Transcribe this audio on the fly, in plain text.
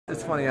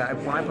It's funny.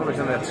 When I put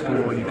him at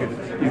school, you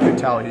could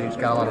tell he's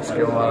got a lot of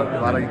skill.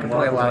 He can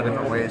play a lot of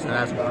different ways. And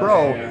as a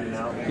pro,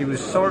 he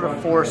was sort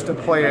of forced to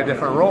play a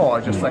different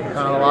role, just like kind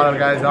of a lot of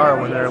guys are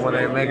when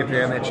they make it to the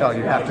NHL.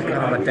 You have to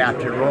kind of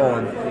adapt your role.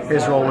 And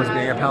his role was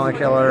being a penalty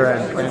killer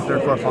and playing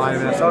third, fourth line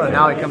in Minnesota.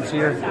 Now he comes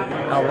here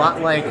a lot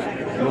like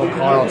Will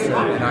Carlson,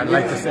 and I'd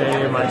like to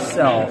say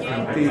myself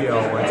and Theo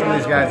and some of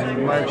these guys and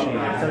Marchie,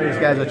 and some of these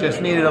guys that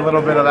just needed a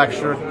little bit of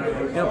extra,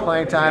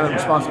 playing time and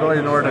responsibility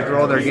in order to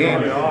grow their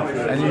game.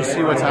 And you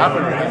see what's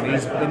happened with him.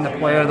 He's been the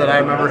player that I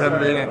remember him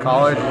being in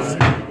college. He's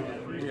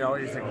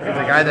a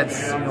guy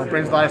that's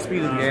brings a lot of speed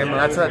to the game.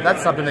 And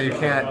that's something that you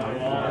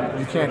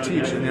can't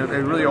teach. And it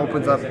really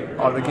opens up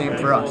the game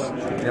for us.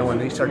 When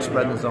he starts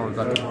spreading the zones.